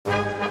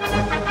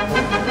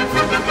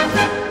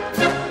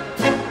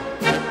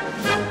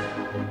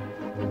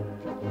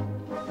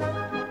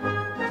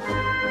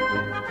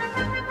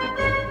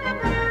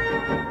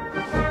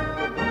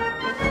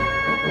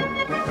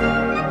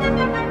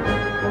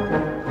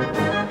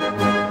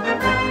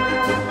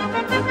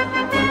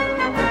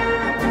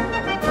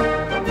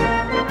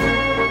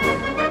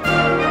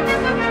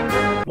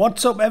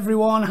What's up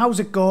everyone, how's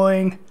it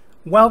going?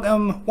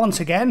 Welcome once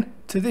again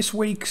to this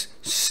week's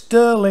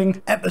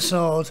sterling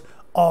episode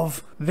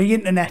of the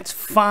internet's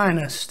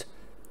finest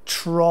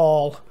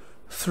trawl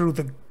through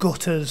the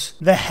gutters,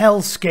 the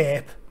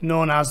hellscape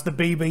known as the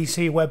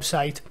BBC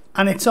website.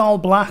 And it's all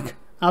black,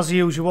 as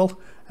usual.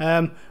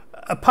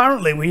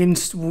 Apparently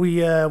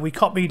we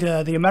copied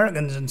the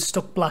Americans and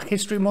stuck Black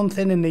History Month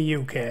in the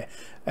UK,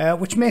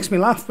 which makes me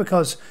laugh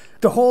because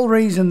the whole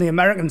reason the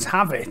Americans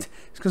have it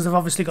is because they've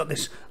obviously got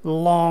this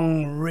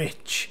long,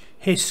 rich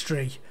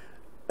history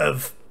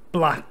of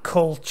black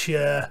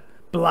culture,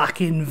 black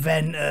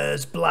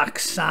inventors, black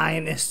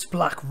scientists,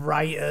 black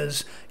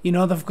writers. You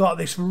know, they've got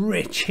this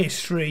rich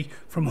history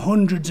from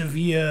hundreds of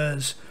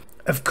years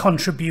of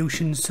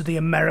contributions to the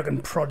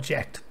American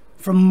project.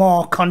 From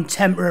more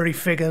contemporary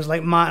figures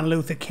like Martin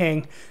Luther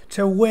King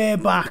to way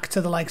back to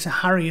the likes of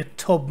Harriet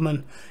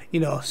Tubman, you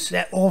know,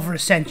 set over a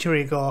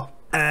century ago.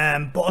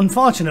 But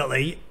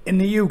unfortunately, in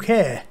the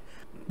UK,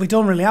 we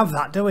don't really have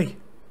that, do we?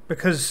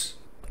 Because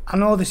I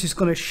know this is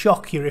going to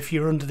shock you if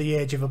you're under the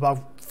age of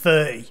about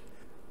 30,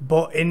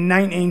 but in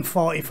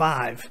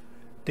 1945,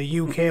 the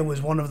UK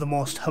was one of the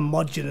most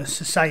homogenous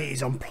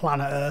societies on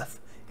planet Earth.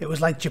 It was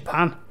like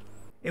Japan.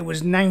 It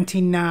was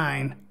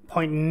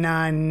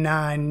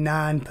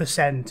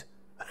 99.999%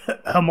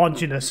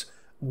 homogenous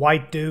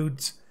white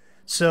dudes.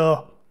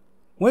 So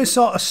we're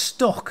sort of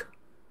stuck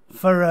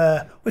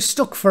for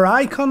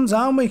icons,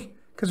 aren't we?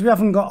 Because we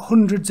haven't got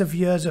hundreds of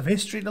years of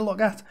history to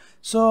look at.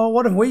 So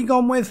what have we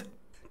gone with?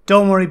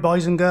 Don't worry,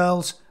 boys and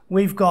girls,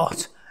 we've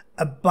got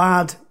a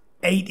bad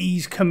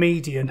 80s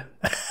comedian,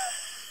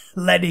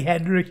 Lenny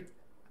Henry.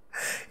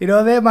 You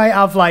know, they might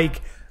have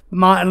like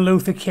Martin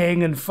Luther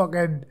King and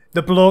fucking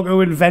the bloke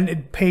who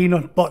invented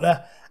peanut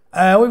butter.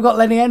 We've got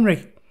Lenny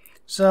Henry.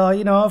 So,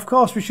 you know, of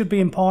course we should be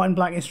importing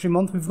Black History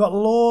Month. We've got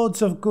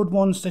loads of good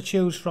ones to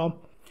choose from.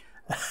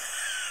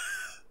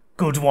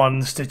 Good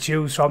ones to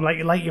choose from,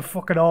 like you're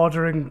fucking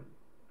ordering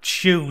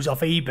shoes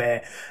off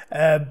eBay.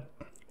 It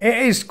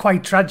is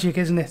quite tragic,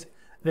 isn't it,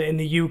 that in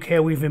the UK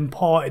we've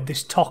imported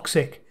this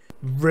toxic,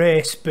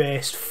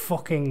 race-based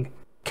fucking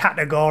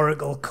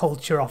categorical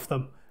culture off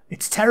them.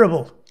 It's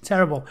terrible,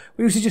 terrible.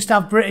 We used to just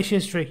have British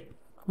history.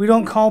 We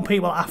don't call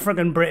people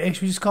African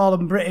British, we just call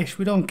them British.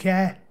 We don't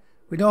care.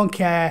 We don't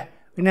care.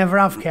 We never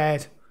have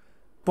cared.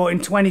 But in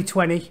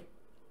 2020,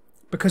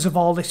 because of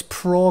all this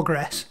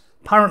progress,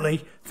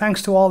 apparently,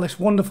 thanks to all this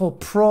wonderful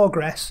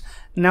progress,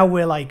 now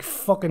we're like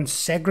fucking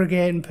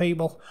segregating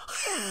people.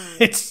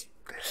 It's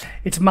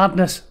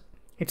madness.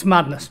 It's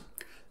madness.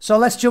 So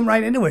let's jump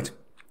right into it.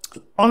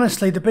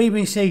 Honestly, the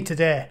BBC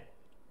today,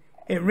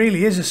 it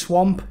really is a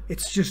swamp.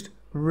 It's just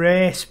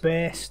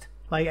race-based,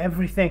 like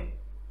everything.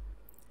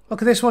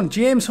 Look at this one.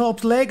 James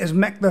hopes Lakers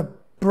make the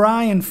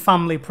Bryan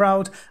family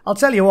proud. I'll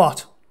tell you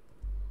what.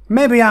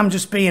 Maybe I'm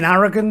just being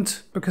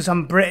arrogant because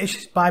I'm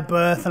British by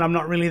birth and I'm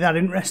not really that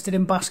interested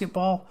in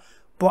basketball.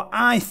 But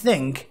I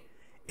think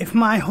if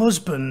I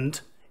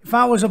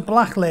was a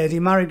black lady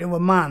married to a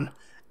man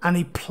and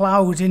he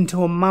ploughed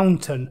into a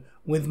mountain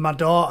with my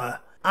daughter,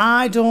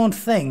 I don't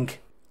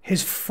think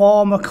his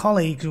former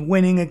colleagues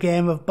winning a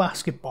game of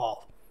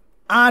basketball,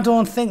 I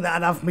don't think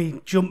that'd have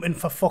me jumping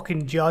for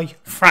fucking joy,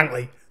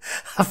 frankly.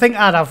 I think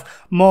I'd have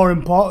more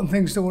important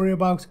things to worry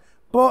about.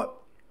 But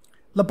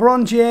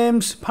LeBron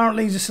James,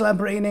 apparently he's a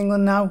celebrity in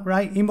England now,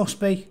 right? He must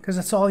be, because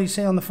that's all you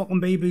see on the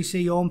fucking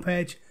BBC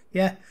homepage.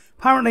 Yeah.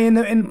 Apparently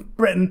in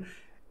Britain,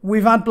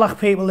 we've had black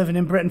people living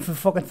in Britain for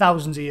fucking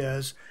thousands of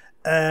years.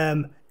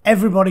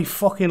 Everybody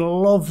fucking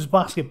loves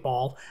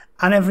basketball,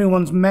 and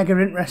everyone's mega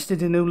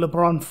interested in who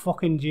LeBron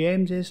fucking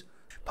James is.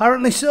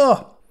 Apparently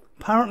so.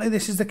 Apparently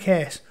this is the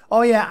case.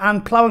 Oh yeah,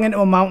 and ploughing into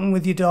a mountain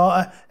with your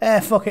daughter.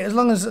 Fuck it. As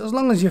long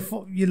as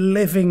your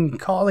living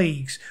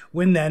colleagues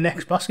win their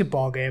next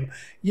basketball game,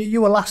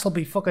 you lass will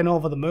be fucking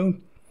over the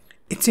moon.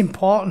 It's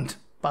important,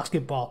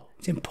 basketball.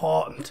 It's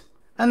important.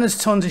 And there's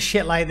tons of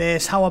shit like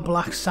this. How a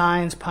black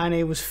science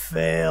pioneer was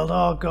failed.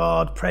 Oh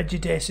god,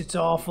 prejudice. It's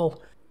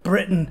awful.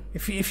 Britain.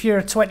 If you're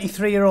a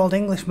 23-year-old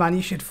Englishman,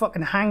 you should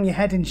fucking hang your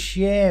head in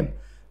shame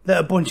that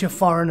a bunch of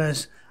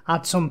foreigners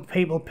had some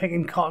people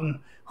picking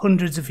cotton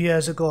hundreds of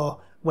years ago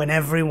when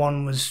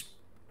everyone was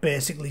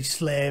basically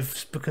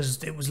slaves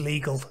because it was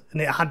legal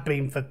and it had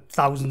been for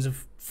thousands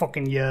of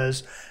fucking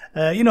years.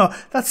 You know,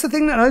 that's the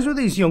thing that annoys with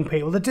these young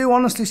people. They do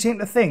honestly seem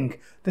to think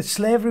that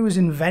slavery was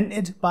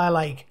invented by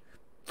like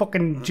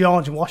fucking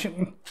George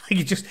Washington.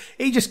 Like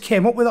he just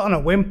came up with it on a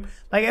whim.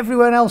 Like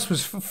everyone else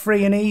was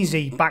free and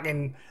easy back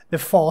in the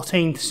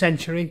 14th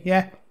century.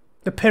 Yeah,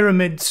 the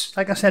pyramids,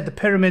 like I said, the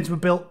pyramids were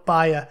built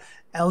by a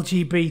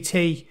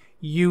LGBT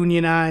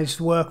unionised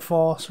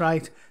workforce,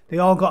 right? They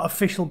all got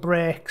official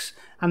breaks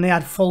and they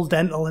had full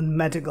dental and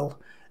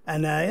medical,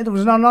 and there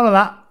was none of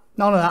that.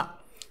 None of that.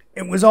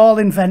 It was all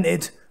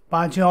invented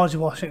by George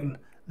Washington,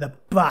 the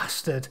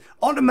bastard.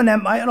 Ottoman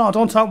Empire. No,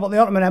 don't talk about the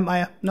Ottoman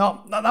Empire.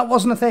 No, that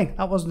wasn't a thing.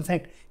 That wasn't a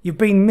thing. You've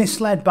been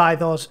misled by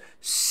those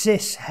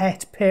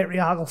cis-het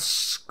patriarchal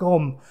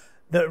scum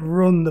that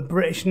run the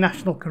British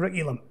national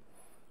curriculum,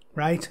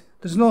 right?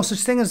 There's no such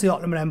thing as the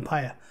Ottoman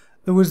Empire.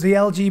 There was the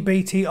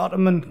LGBT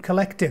Ottoman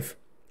Collective,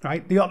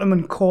 right? The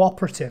Ottoman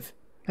Cooperative.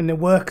 And they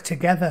work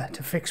together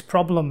to fix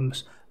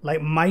problems like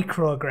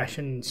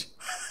microaggressions.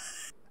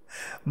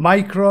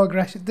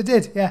 Microaggressions. They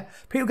did, yeah.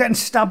 People getting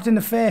stabbed in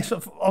the face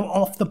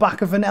off the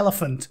back of an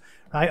elephant,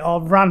 right?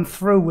 Or ran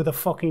through with a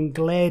fucking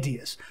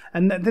gladius.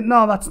 And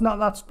no, that's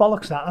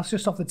bollocks that. That's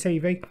just off the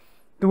TV.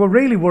 They were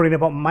really worried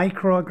about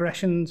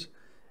microaggressions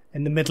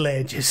in the Middle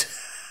Ages.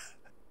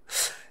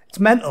 It's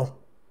mental.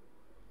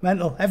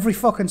 Mental. Every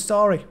fucking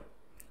story.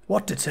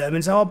 What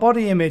determines our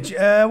body image?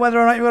 Whether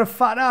or not you've got a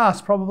fat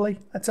ass, probably.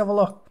 Let's have a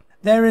look.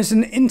 There is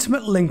an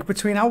intimate link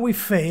between how we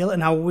feel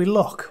and how we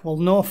look. Well,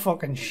 no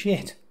fucking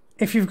shit.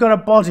 If you've got a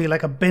body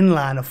like a bin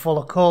liner full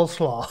of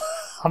coleslaw,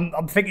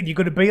 I'm thinking you're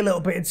going to be a little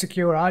bit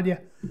insecure, aren't you?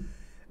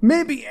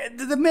 Maybe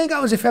they make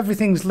out as if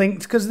everything's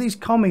linked because these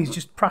commies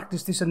just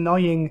practice this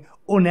annoying,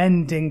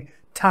 unending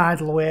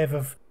tidal wave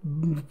of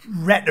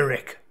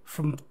rhetoric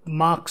from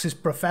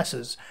Marxist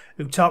professors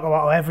who talk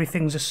about how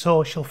everything's a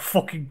social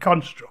fucking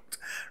construct,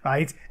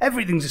 right?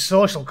 Everything's a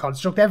social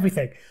construct,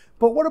 everything.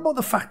 But what about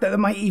the fact that there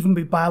might even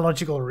be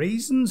biological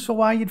reasons for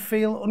why you'd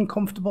feel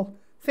uncomfortable?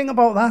 Think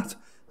about that.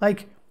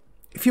 Like,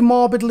 if you're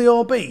morbidly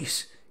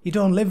obese, you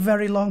don't live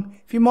very long.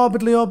 If you're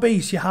morbidly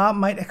obese, your heart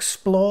might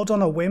explode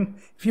on a whim.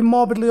 If you're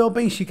morbidly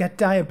obese, you get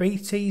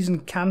diabetes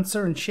and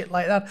cancer and shit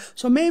like that.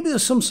 So maybe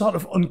there's some sort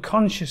of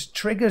unconscious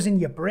triggers in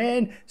your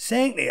brain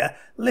saying to you,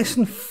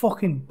 listen,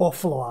 fucking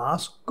buffalo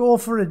ass, go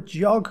for a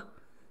jog.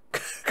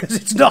 Because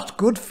it's not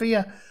good for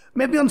you.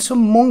 Maybe on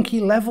some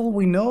monkey level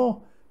we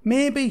know.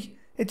 Maybe.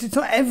 It's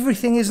not,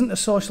 everything isn't a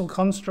social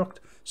construct.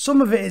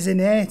 Some of it is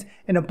innate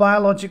in a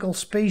biological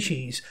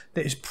species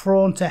that is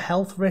prone to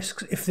health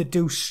risks if they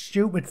do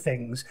stupid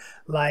things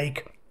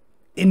like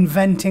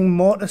inventing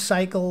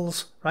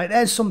motorcycles, right?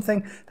 There's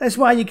something. That's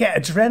why you get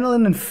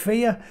adrenaline and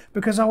fear,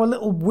 because our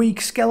little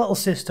weak skeletal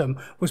system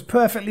was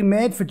perfectly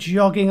made for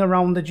jogging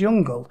around the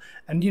jungle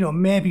and, you know,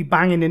 maybe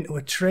banging into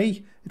a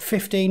tree at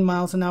 15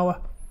 miles an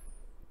hour.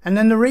 And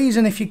then the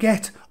reason if you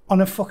get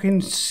on a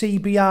fucking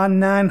CBR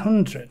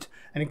 900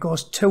 and it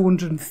goes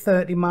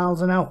 230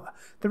 miles an hour,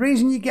 the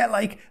reason you get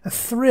like a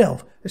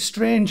thrill, a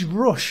strange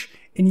rush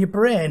in your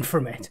brain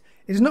from it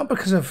is not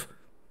because of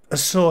a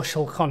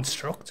social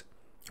construct,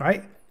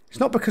 right? It's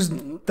not because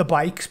the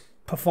bike's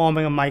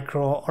performing a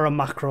micro or a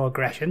macro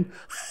aggression.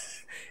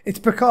 It's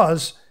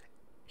because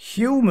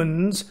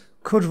humans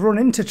could run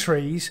into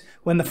trees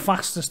when the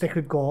fastest they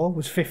could go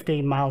was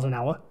 15 miles an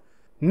hour.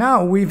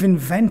 Now we've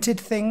invented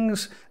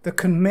things that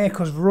can make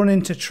us run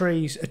into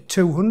trees at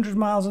 200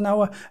 miles an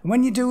hour. And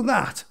when you do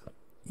that,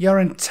 your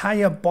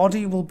entire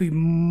body will be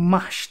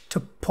mashed to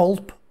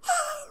pulp,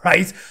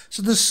 right?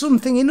 So there's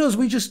something in us.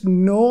 We just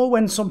know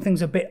when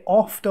something's a bit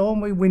off, don't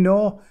we? We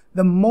know.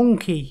 The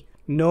monkey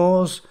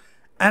knows.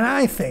 And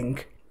I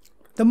think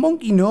the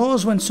monkey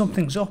knows when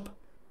something's up.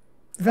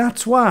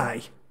 That's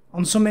why,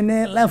 on some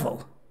innate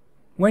level,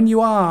 when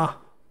you are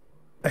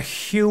a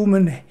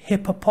human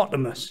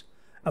hippopotamus,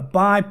 a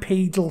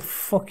bipedal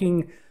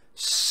fucking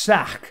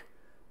sack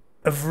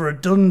of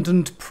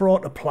redundant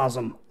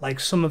protoplasm, like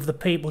some of the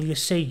people you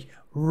see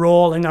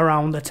rolling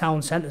around the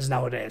town centres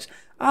nowadays,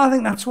 I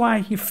think that's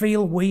why you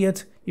feel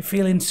weird, you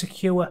feel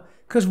insecure,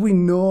 because we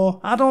know.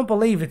 I don't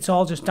believe it's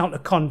all just down to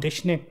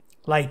conditioning.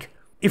 Like,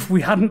 if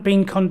we hadn't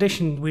been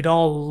conditioned, we'd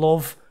all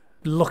love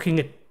looking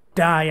at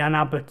Diane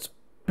Abbott's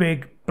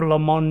big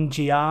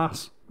blamongy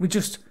arse.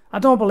 I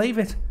don't believe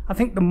it. I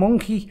think the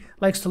monkey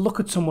likes to look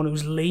at someone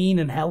who's lean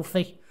and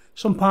healthy.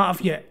 Some part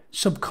of your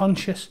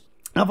subconscious.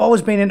 I've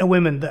always been into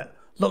women that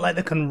look like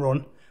they can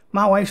run.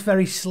 My wife's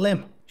very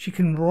slim. She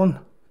can run.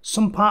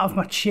 Some part of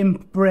my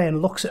chimp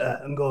brain looks at her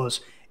and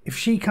goes, if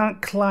she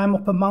can't climb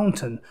up a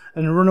mountain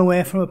and run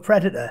away from a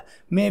predator,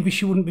 maybe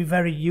she wouldn't be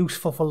very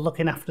useful for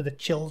looking after the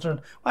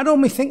children. Why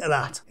don't we think of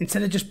that?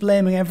 Instead of just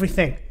blaming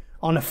everything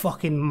on a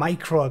fucking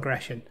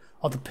microaggression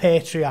or the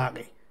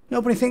patriarchy.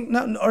 Nobody think,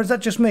 no, or is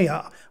that just me?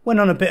 I went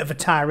on a bit of a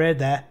tirade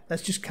there.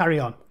 Let's just carry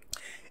on.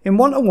 In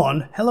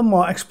 1-to-1, Helen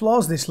Moore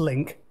explores this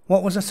link.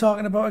 What was I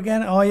talking about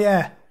again? Oh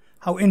yeah,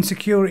 how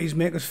insecurities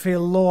make us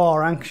feel low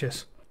or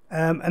anxious.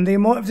 And the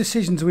emotive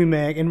decisions we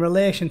make in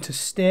relation to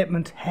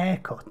statement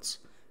haircuts,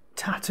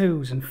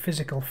 tattoos and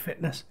physical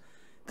fitness.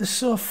 They're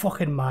so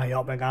fucking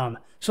myopic, aren't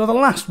they? So the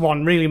last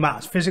one really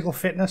matters, physical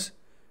fitness,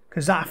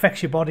 because that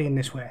affects your body in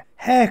this way.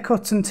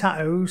 Haircuts and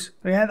tattoos,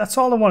 yeah, that's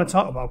all I want to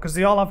talk about, because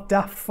they all have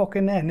daft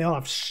fucking hair and they all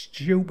have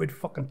stupid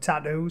fucking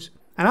tattoos.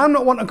 And I'm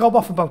not one to gob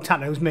off about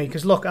tattoos, me,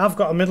 because look, I've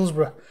got a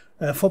Middlesbrough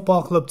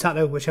football club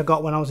tattoo, which I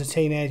got when I was a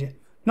teenager.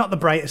 Not the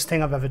brightest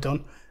thing I've ever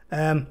done.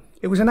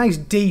 It was a nice,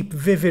 deep,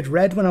 vivid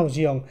red when I was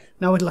young.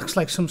 Now it looks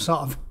like some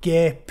sort of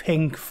gay,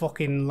 pink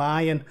fucking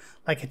lion.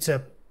 Like it's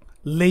a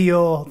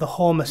Leo, the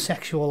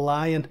homosexual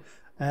lion.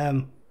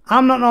 I'm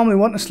not normally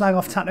one to slag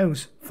off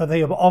tattoos for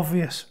the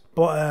obvious,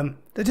 but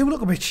they do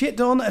look a bit shit,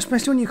 don't they?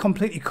 Especially when you're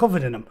completely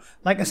covered in them.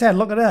 Like I said,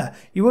 look at her.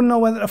 You wouldn't know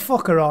whether to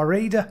fuck her or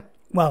read her.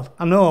 Well,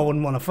 I know I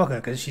wouldn't want to fuck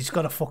her because she's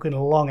got a fucking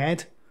long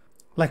head.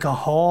 Like a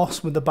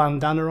horse with the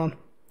bandana on.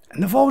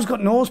 And they've always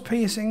got nose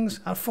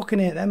piercings. I fucking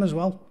hate them as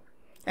well.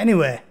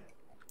 Anyway,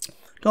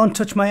 Don't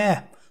touch my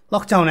hair.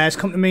 Lockdown hair's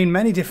come to mean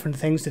many different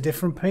things to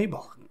different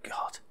people.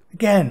 God.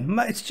 Again,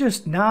 it's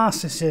just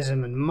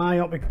narcissism and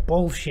myopic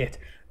bullshit.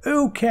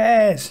 Who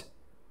cares?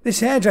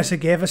 This hairdresser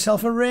gave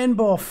herself a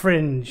rainbow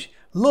fringe.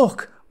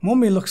 Look,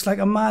 Mummy looks like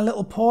a My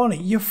Little Pony.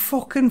 You're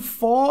fucking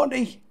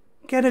 40.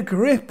 Get a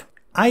grip.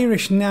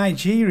 Irish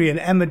Nigerian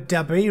Emma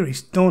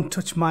Dabiri's Don't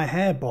Touch My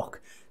Hair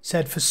book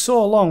said for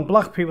so long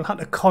black people had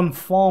to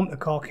conform to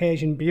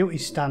Caucasian beauty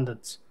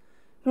standards.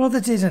 No, they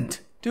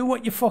didn't. Do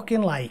what you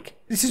fucking like.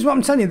 This is what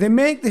I'm telling you. They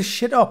make this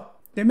shit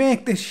up. They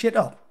make this shit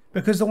up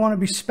because they want to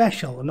be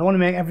special and they want to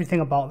make everything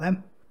about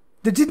them.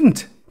 They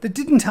didn't. They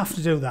didn't have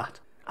to do that.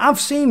 I've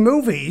seen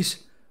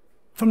movies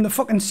from the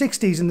fucking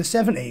 60s and the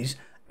 70s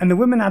and the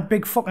women had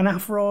big fucking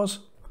afros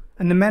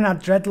and the men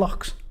had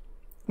dreadlocks.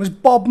 Was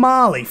Bob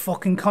Marley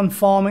fucking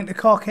conforming to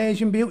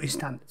Caucasian beauty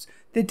standards?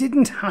 They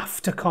didn't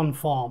have to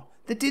conform.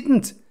 They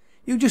didn't.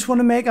 You just want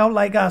to make out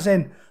like as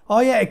in, oh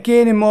yeah,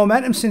 gaining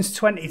momentum since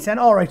 2010.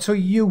 Alright, so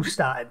you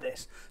started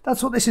this.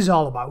 That's what this is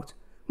all about.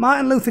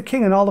 Martin Luther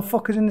King and all the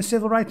fuckers in the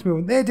civil rights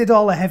movement, they did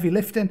all the heavy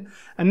lifting.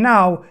 And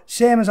now,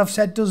 same as I've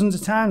said dozens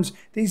of times,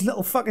 these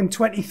little fucking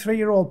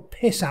 23-year-old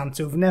piss ants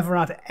who've never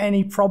had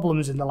any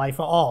problems in their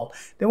life at all,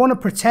 they want to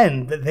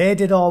pretend that they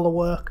did all the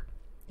work.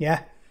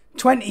 Yeah?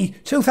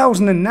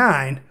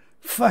 2009,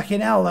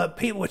 fucking hell,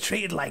 people were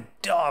treated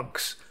like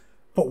dogs.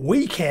 But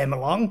we came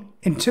along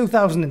in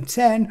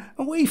 2010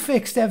 and we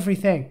fixed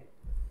everything.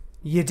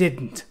 You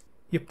didn't.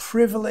 You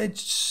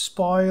privileged,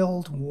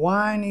 spoiled,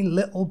 whiny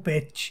little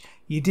bitch.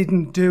 You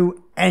didn't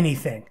do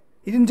anything.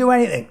 You didn't do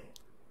anything.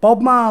 Bob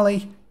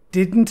Marley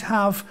didn't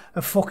have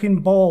a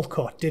fucking ball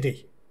cut, did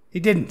he? He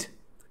didn't.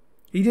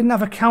 He didn't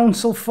have a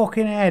council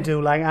fucking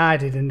hairdo like I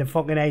did in the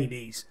fucking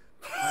 80s.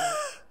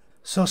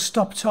 So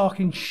stop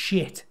talking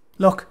shit.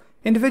 Look,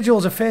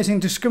 individuals are facing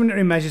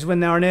discriminatory measures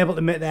when they're unable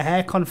to make their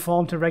hair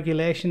conform to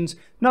regulations.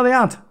 No, they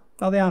aren't.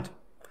 No, they aren't.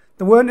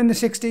 They weren't in the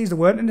 60s, they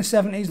weren't in the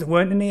 70s, they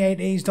weren't in the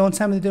 80s. Don't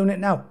tell me they're doing it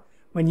now.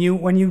 When you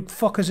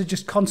fuckers are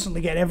just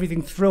constantly getting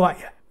everything through at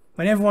you.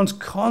 When everyone's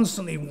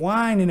constantly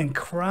whining and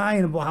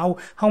crying about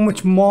how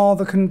much more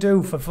they can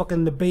do for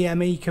fucking the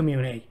BME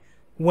community.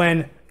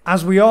 When,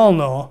 as we all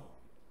know,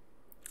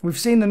 we've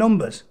seen the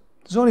numbers.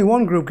 There's only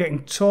one group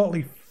getting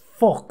totally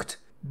fucked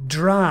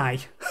dry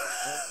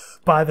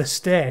by the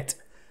state.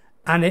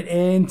 And it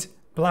ain't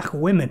black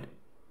women.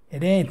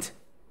 It ain't.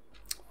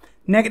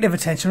 Negative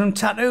attention from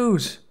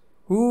tattoos.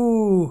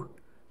 Ooh,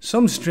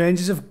 some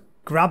strangers have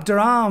grabbed her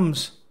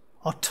arms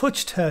or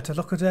touched her to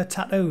look at her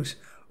tattoos.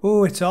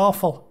 Ooh, it's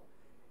awful.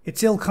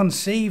 It's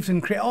ill-conceived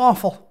and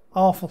awful.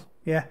 Awful,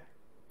 yeah.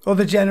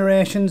 Other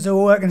generations, they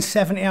were working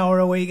 70 hours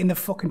a week in the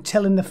fucking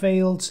tilling the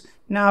fields.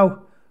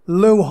 Now,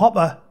 Lou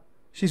Hopper,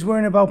 she's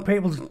worrying about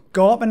people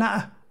gawping at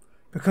her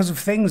because of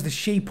things that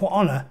she put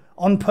on her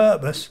on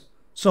purpose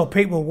so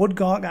people would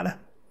gawk at her.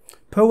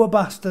 Poor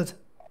bastard.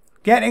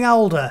 Getting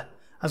older,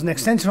 as an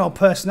extension of our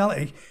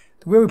personality,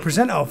 the way we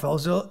present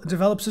ourselves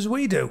develops as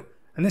we do.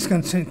 And this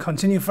can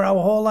continue for our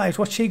whole lives.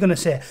 What's she going to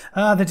say?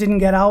 They didn't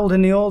get old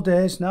in the old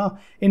days. No.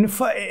 In the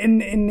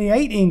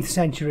 18th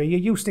century, you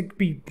used to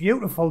be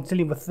beautiful until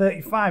you were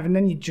 35 and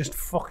then you just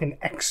fucking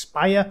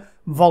expire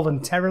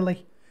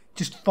voluntarily.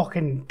 Just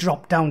fucking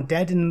drop down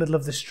dead in the middle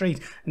of the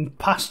street and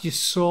pass your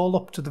soul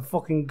up to the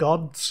fucking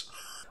gods.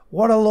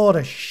 What a load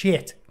of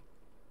shit.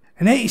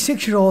 An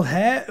 86-year-old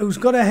hair who's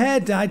got her hair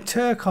dyed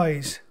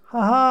turquoise.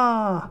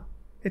 Haha.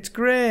 It's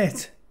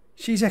great.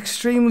 She's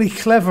extremely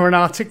clever and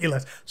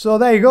articulate. So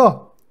there you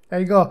go.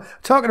 There you go.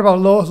 Talking about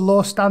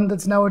low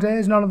standards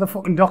nowadays. None of the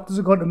fucking doctors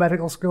are going to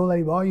medical school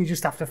anymore. You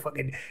just have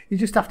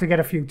to get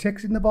a few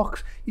ticks in the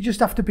box. You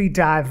just have to be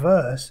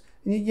diverse.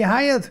 You're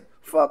hired.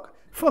 Fuck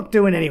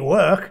doing any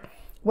work.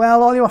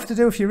 Well, all you have to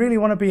do if you really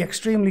want to be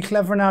extremely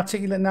clever and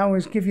articulate now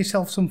is give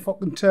yourself some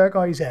fucking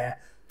turquoise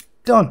hair.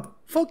 Done.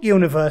 Fuck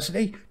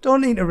university.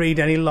 Don't need to read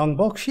any long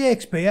books.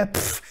 Shakespeare.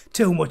 Pfft,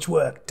 too much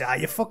work. Dye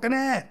your fucking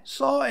hair.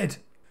 Sorted.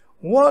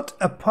 What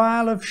a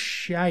pile of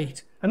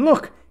shite. And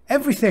look,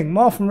 everything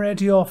more from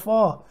Radio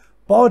 4.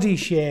 Body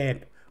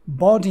shape,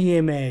 body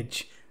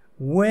image,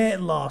 weight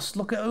loss.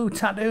 Look at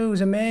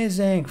tattoos,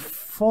 amazing.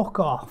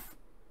 Fuck off.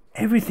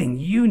 Everything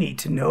you need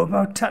to know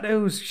about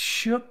tattoos.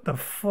 Shut the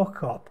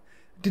fuck up.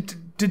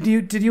 Did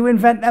you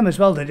invent them as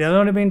well? Did you? I've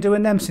only been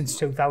doing them since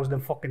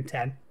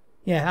 2010.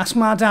 Yeah, ask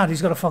my dad.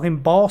 He's got a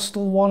fucking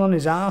Borstal one on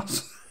his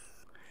arse.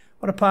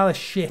 What a pile of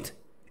shit.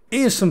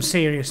 Here's some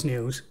serious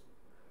news.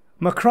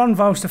 Macron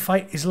vows to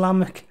fight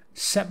Islamic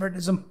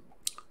separatism.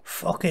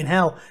 Fucking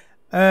hell.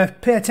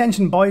 Pay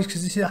attention, boys,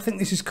 because I think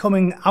this is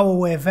coming our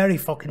way very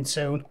fucking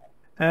soon.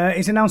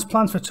 He's announced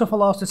plans for tougher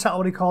laws to tackle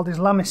what he called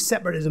Islamist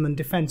separatism and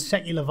defend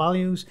secular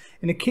values.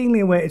 In a keenly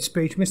awaited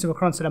speech, Mr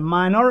Macron said a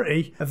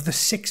minority of the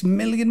 6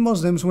 million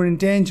Muslims were in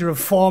danger of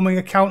forming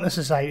a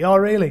counter-society. Oh,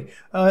 really?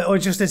 Or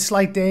just a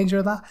slight danger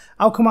of that?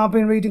 How come I've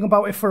been reading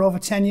about it for over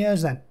 10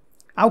 years then?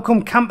 How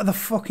come Camp of the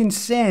fucking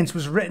Saints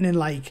was written in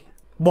like,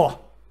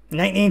 what,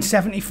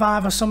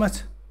 1975 or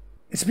something?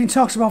 It's been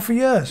talked about for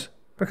years.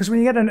 Because when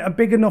you get a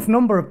big enough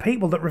number of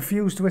people that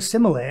refuse to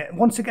assimilate,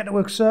 once they get to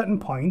a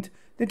certain point,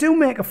 they do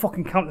make a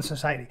fucking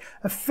counter-society.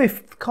 A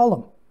fifth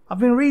column. I've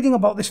been reading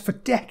about this for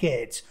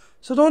decades.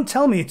 So don't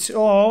tell me it's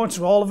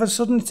all of a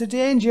sudden it's a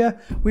danger.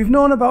 We've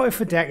known about it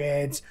for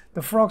decades.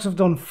 The frogs have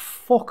done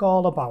fuck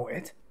all about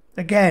it.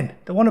 Again,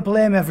 they want to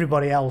blame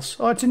everybody else.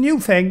 Oh, it's a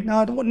new thing.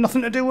 No, it want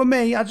nothing to do with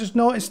me. I just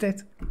noticed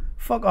it.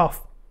 Fuck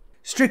off.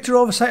 Stricter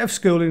oversight of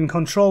schooling and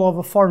control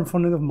over foreign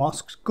funding of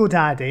mosques. Good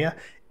idea.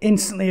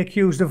 Instantly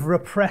accused of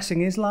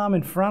repressing Islam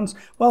in France.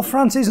 Well,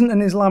 France isn't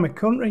an Islamic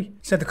country.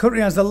 Said the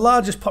country has the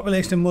largest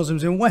population of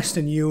Muslims in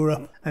Western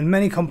Europe, and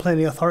many complain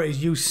the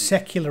authorities use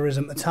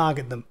secularism to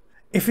target them.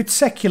 If it's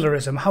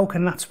secularism, how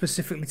can that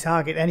specifically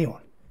target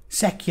anyone?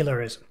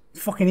 Secularism.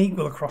 Fucking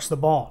equal across the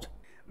board.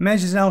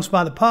 Measures announced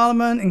by the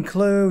Parliament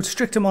include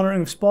stricter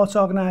monitoring of sports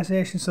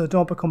organisations so they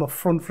don't become a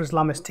front for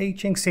Islamist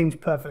teaching. Seems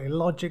perfectly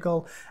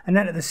logical. An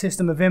end to the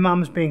system of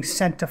imams being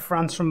sent to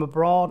France from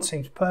abroad.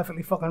 Seems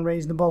perfectly fucking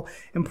reasonable.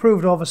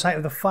 Improved oversight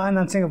of the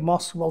financing of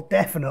mosques. Well,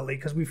 definitely,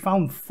 because we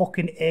found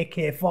fucking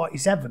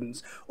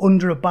AK-47s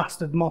under a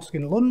bastard mosque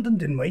in London,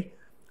 didn't we?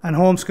 And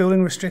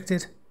homeschooling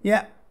restricted.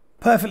 Yeah,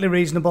 perfectly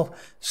reasonable.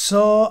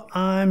 So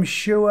I'm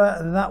sure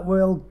that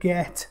will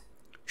get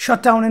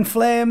shot down in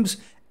flames.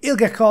 He'll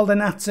get called a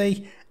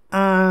Nazi,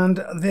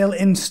 and they'll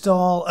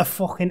install a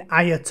fucking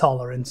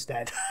Ayatollah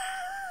instead.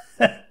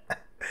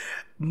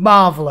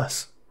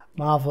 Marvellous.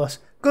 Marvellous.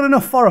 Good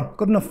enough for him.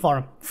 Good enough for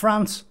him.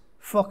 France,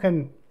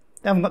 fucking,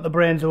 they haven't got the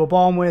brains they were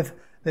born with.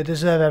 They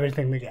deserve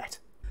everything they get.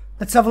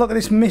 Let's have a look at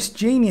this Miss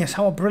Genius,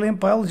 how a brilliant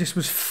biologist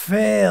was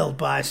failed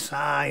by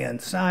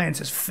science. Science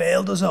has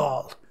failed us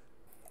all.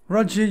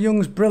 Roger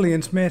Young's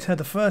brilliance made her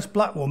the first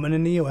black woman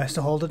in the US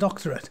to hold a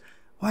doctorate.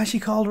 Why is she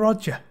called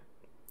Roger?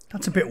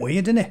 That's a bit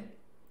weird, isn't it?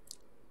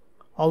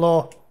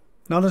 Although,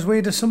 not as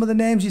weird as some of the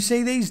names you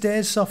see these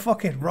days, so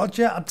fuck it.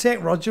 Roger, I'd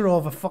take Roger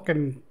over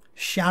fucking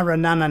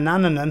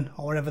Sharananananan,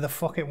 or whatever the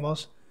fuck it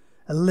was.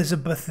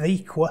 Elizabeth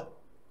Equa.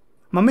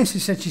 My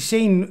missus said she's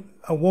seen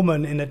a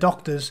woman in a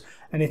doctor's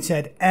and it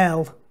said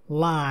L,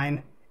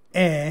 line,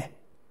 A,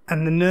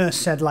 and the nurse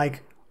said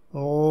like,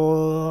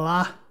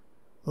 la,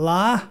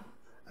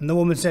 and the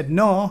woman said,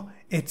 no,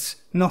 it's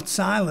not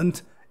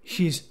silent,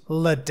 she's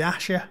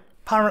Ladasha.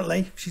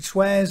 Apparently, she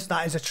swears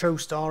that is a true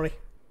story.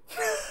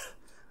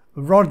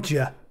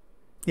 Roger.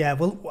 Yeah,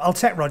 well, I'll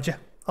take Roger.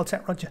 I'll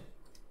take Roger.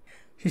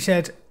 She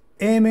said,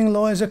 aiming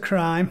low is a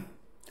crime.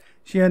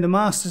 She earned a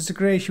master's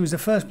degree. She was the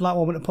first black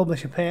woman to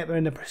publish a paper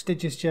in the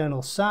prestigious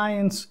journal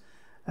Science.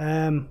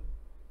 And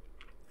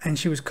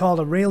she was called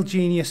a real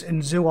genius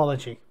in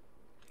zoology.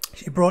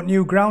 She broke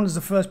new ground as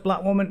the first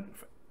black woman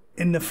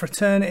in the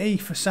fraternity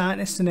for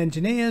scientists and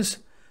engineers.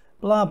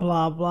 Blah,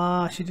 blah,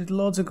 blah. She did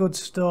loads of good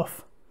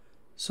stuff.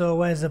 So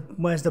where's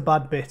the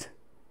bad bit?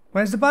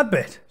 Where's the bad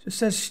bit? Just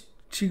says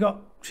she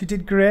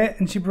did great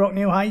and she broke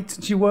new heights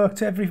and she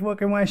worked every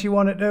fucking way she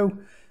wanted to.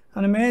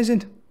 And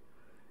amazing.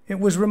 It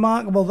was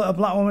remarkable that a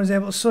black woman was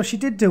able to, so she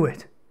did do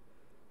it.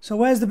 So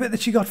where's the bit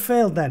that she got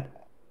failed then?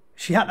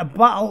 She had to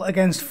battle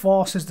against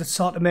forces that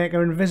sought to make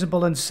her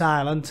invisible and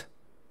silent,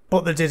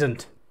 but they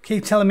didn't.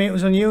 Keep telling me it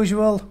was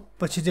unusual,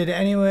 but she did it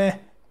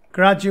anyway.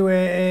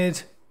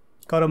 Graduated,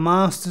 got a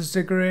master's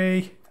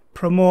degree,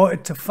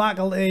 promoted to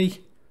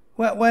faculty.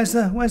 Where's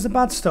the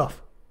bad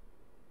stuff?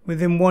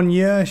 Within 1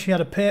 year she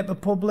had a paper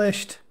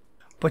published,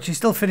 but she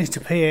still finished a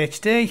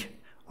PhD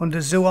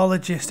under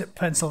zoologist at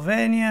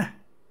Pennsylvania.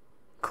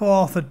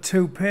 Co-authored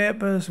 2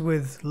 papers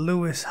with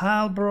Lewis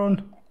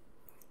Heilbrunn.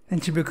 Then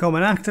she became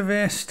an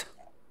activist.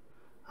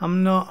 I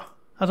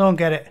don't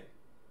get it.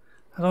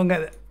 I don't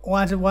get it.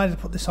 Why did I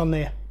put this on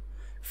there?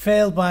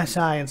 Failed by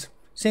science.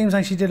 Seems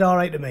like she did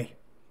alright to me.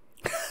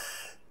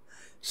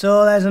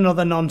 So there's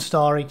another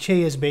non-story.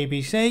 Cheers,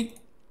 BBC.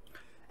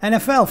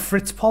 NFL,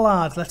 Fritz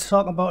Pollard. Let's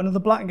talk about another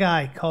black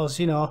guy. Cause,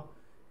 you know,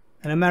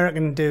 an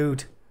American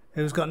dude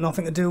who's got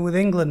nothing to do with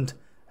England.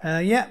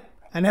 Yeah.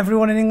 And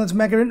everyone in England's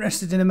mega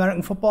interested in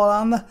American football,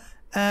 aren't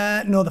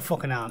they? No, they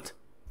fucking aren't.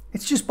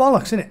 It's just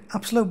bollocks, isn't it?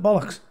 Absolute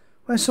bollocks.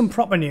 Where's some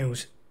proper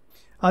news?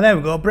 Oh, there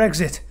we go.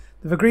 Brexit.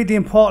 They've agreed the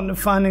importance of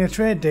finding a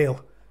trade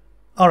deal.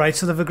 Alright,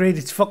 so they've agreed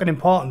it's fucking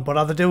important, but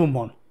are they doing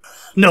one?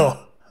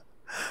 No.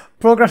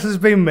 Progress has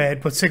been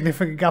made, but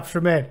significant gaps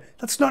remain.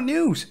 That's not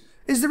news.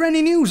 Is there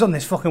any news on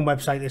this fucking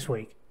website this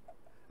week?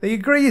 They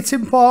agree it's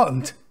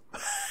important.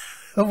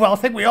 Well, I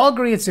think we all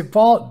agree it's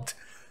important.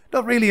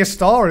 Not really a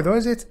story, though,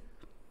 is it?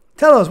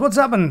 Tell us, what's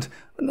happened?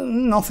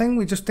 Nothing,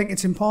 we just think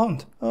it's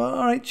important.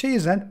 Alright,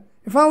 cheers then.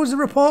 If I was the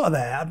reporter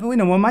there, I'd be with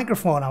my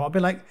microphone out, I'd be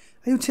like,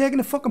 are you taking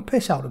the fucking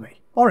piss out of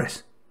me?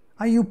 Boris,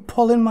 are you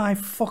pulling my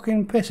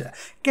fucking pisser?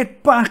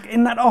 Get back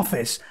in that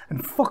office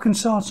and fucking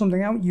sort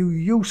something out, you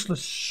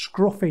useless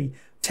scruffy.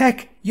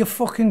 Take your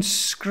fucking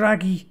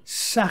scraggy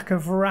sack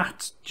of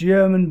rats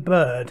German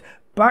bird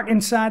back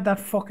inside that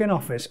fucking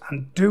office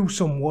and do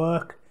some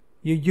work,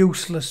 you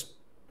useless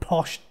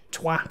posh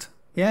twat.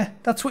 Yeah,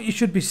 that's what you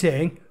should be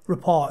saying,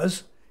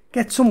 reporters.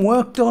 Get some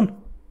work done.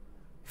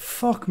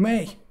 Fuck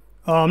me.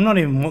 Oh, I'm not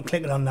even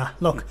clicking on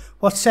that. Look,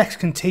 what sex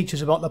can teach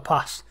us about the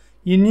past?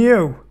 You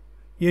knew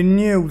You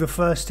knew the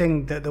first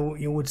thing that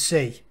you would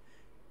see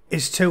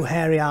is two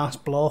hairy ass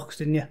blokes,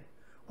 didn't you?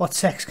 What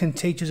sex can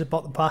teach us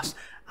about the past?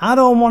 I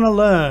don't want to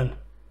learn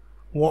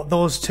what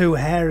those two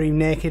hairy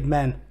naked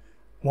men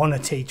want to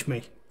teach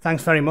me.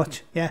 Thanks very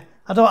much. Yeah,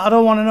 I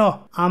don't want to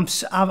know.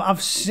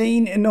 I've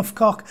seen enough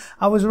cock.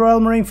 I was a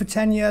Royal Marine for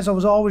 10 years. I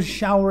was always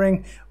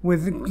showering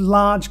with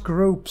large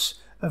groups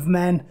of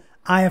men.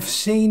 I have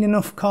seen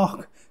enough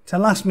cock to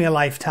last me a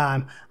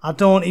lifetime. I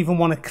don't even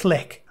want to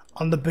click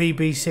on the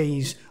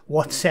BBC's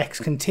What Sex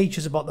Can Teach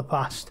Us About the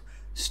Past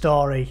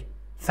story.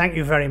 Thank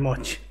you very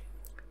much.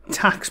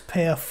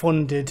 Taxpayer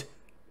funded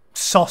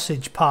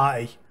sausage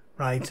party,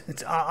 right?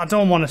 I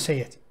don't want to see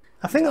it.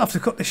 I think I'll have to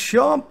cut this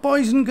short,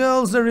 boys and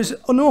girls. There is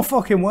no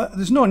fucking work.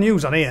 There's no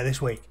news on here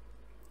this week.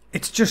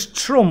 It's just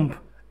Trump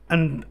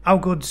and how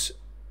good's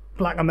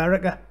Black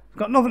America. It's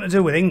got nothing to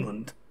do with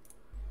England.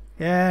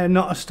 Yeah,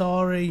 not a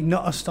story,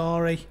 not a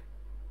story.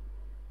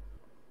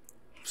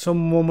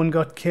 Some woman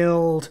got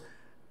killed.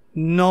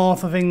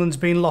 North of England's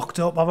been locked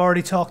up. I've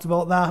already talked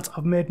about that.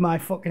 I've made my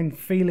fucking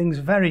feelings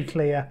very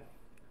clear.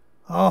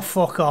 Oh,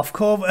 fuck off.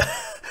 COVID.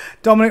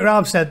 Dominic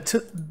Raab said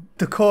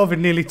the COVID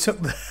nearly took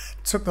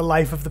the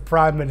life of the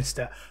Prime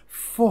Minister.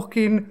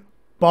 Fucking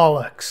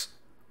bollocks.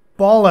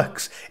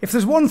 Bollocks. If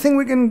there's one thing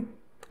we can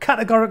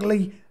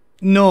categorically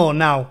know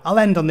now, I'll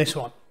end on this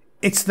one.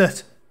 It's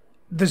that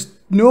there's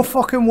no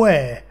fucking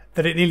way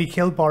that it nearly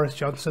killed Boris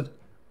Johnson.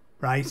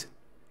 Right?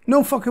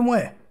 No fucking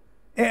way.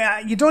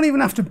 You don't even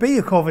have to be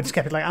a COVID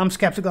skeptic. Like, I'm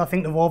skeptical. I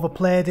think they've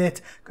overplayed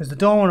it because they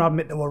don't want to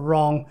admit they were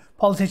wrong.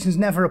 Politicians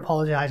never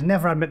apologise,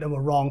 never admit they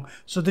were wrong.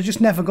 So they're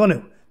just never going to.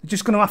 They're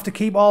just going to have to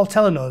keep all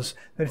telling us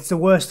that it's the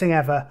worst thing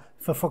ever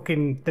for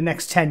fucking the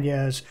next 10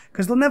 years.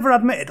 Because they'll never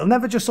admit it. They'll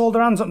never just hold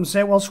their hands up and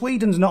say, well,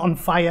 Sweden's not on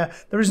fire.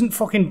 There isn't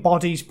fucking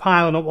bodies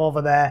piling up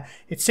over there.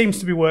 It seems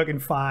to be working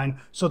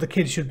fine. So the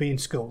kids should be in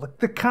school.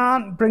 They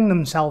can't bring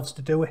themselves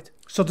to do it.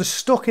 So they're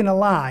stuck in a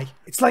lie.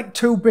 It's like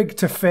too big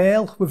to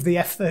fail with the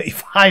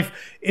F-35.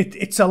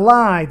 It's a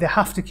lie. They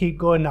have to keep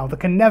going now. They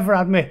can never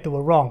admit they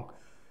were wrong.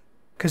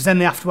 Because then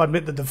they have to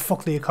admit that they've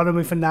fucked the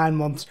economy for 9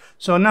 months.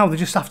 So now they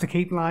just have to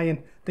keep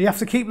lying. They have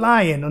to keep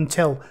lying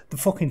until the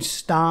fucking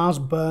stars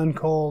burn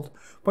cold.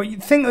 But you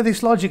think of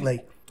this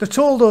logically. They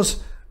told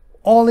us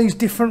all these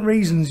different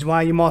reasons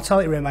why your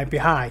mortality rate might be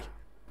high.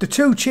 The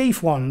two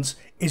chief ones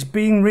is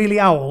being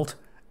really old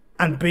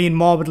and being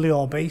morbidly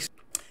obese.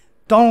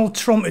 Donald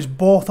Trump is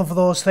both of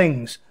those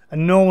things,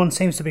 and no one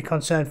seems to be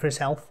concerned for his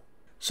health.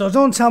 So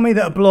don't tell me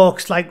that a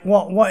bloke's like,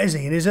 what is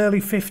he, in his early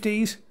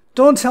 50s?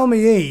 Don't tell me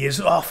he is,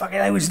 oh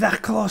fucking, I was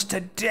that close to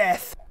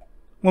death.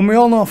 When we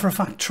all know for a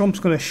fact Trump's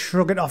going to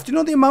shrug it off. Do you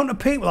know the amount of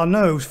people I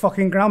know whose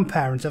fucking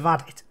grandparents have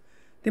had it?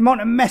 The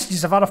amount of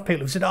messages I've had of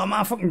people who said, oh,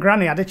 my fucking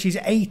granny had it, she's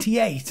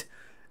 88,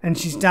 and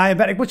she's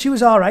diabetic, but she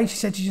was alright. She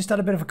said she just had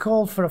a bit of a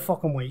cold for a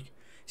fucking week.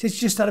 She said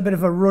she just had a bit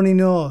of a runny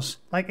nose.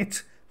 Like,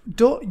 it's...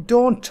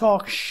 Don't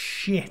talk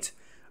shit,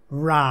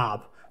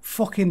 Raab.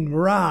 Fucking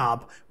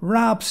Raab.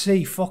 Raab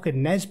C.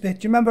 fucking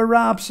Nesbitt. Do you remember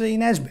Raab C.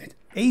 Nesbitt?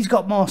 He's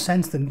got more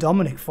sense than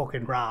Dominic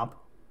fucking Raab.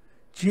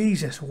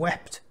 Jesus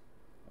wept.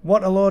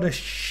 What a load of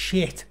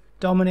shit.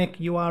 Dominic,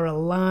 you are a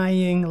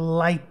lying,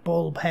 light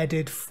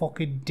bulb-headed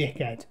fucking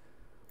dickhead.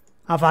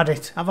 I've had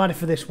it. I've had it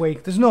for this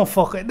week. There's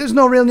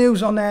no real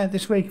news on there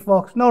this week,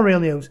 folks. No real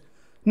news.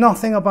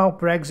 Nothing about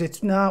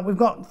Brexit. Nah, we've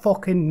got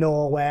fucking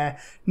nowhere.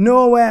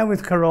 Nowhere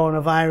with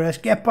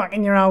coronavirus. Get back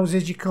in your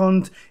houses, you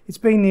cunt. It's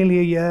been nearly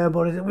a year,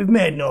 but we've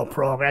made no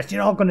progress.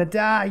 You're all going to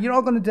die. You're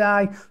all going to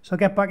die. So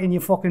get back in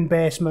your fucking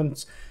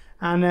basements.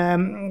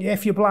 And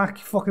if you're black,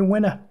 you're fucking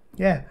winner.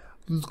 Yeah,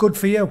 good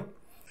for you.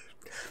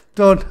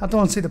 I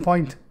don't see the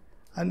point.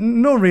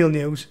 No real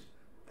news.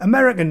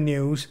 American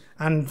news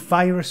and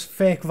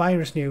fake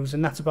virus news,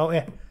 and that's about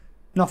it.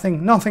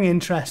 Nothing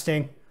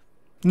interesting.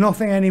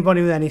 Nothing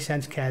anybody with any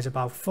sense cares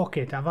about. Fuck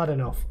it, I've had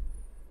enough.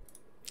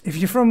 If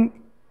you're from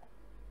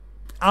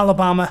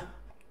Alabama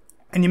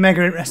and you're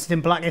mega interested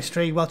in black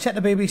history, well, check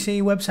the BBC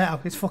website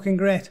out. It's fucking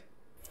great.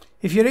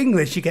 If you're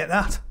English, you get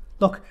that.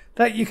 Look,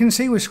 that you can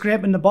see we're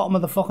scraping the bottom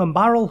of the fucking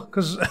barrel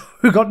because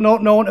we've got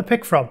no one to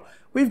pick from.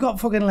 We've got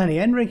fucking Lenny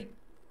Henry.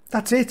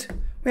 That's it.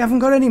 We haven't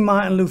got any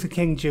Martin Luther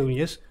King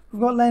Jr.'s.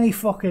 We've got Lenny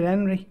fucking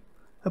Henry.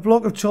 A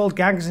bloke who told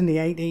gags in the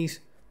 80s.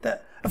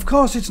 Of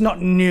course it's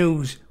not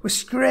news. We're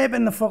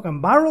scraping the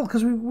fucking barrel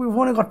because we've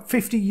only got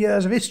 50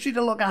 years of history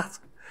to look at.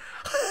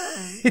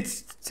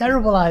 It's a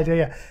terrible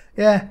idea.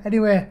 Yeah,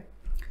 anyway,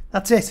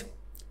 that's it.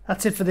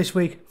 That's it for this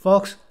week,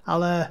 folks.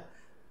 I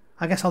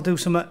guess I'll do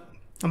something.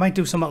 I might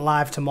do something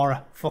live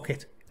tomorrow. Fuck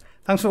it.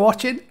 Thanks for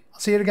watching.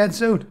 I'll see you again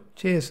soon.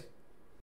 Cheers.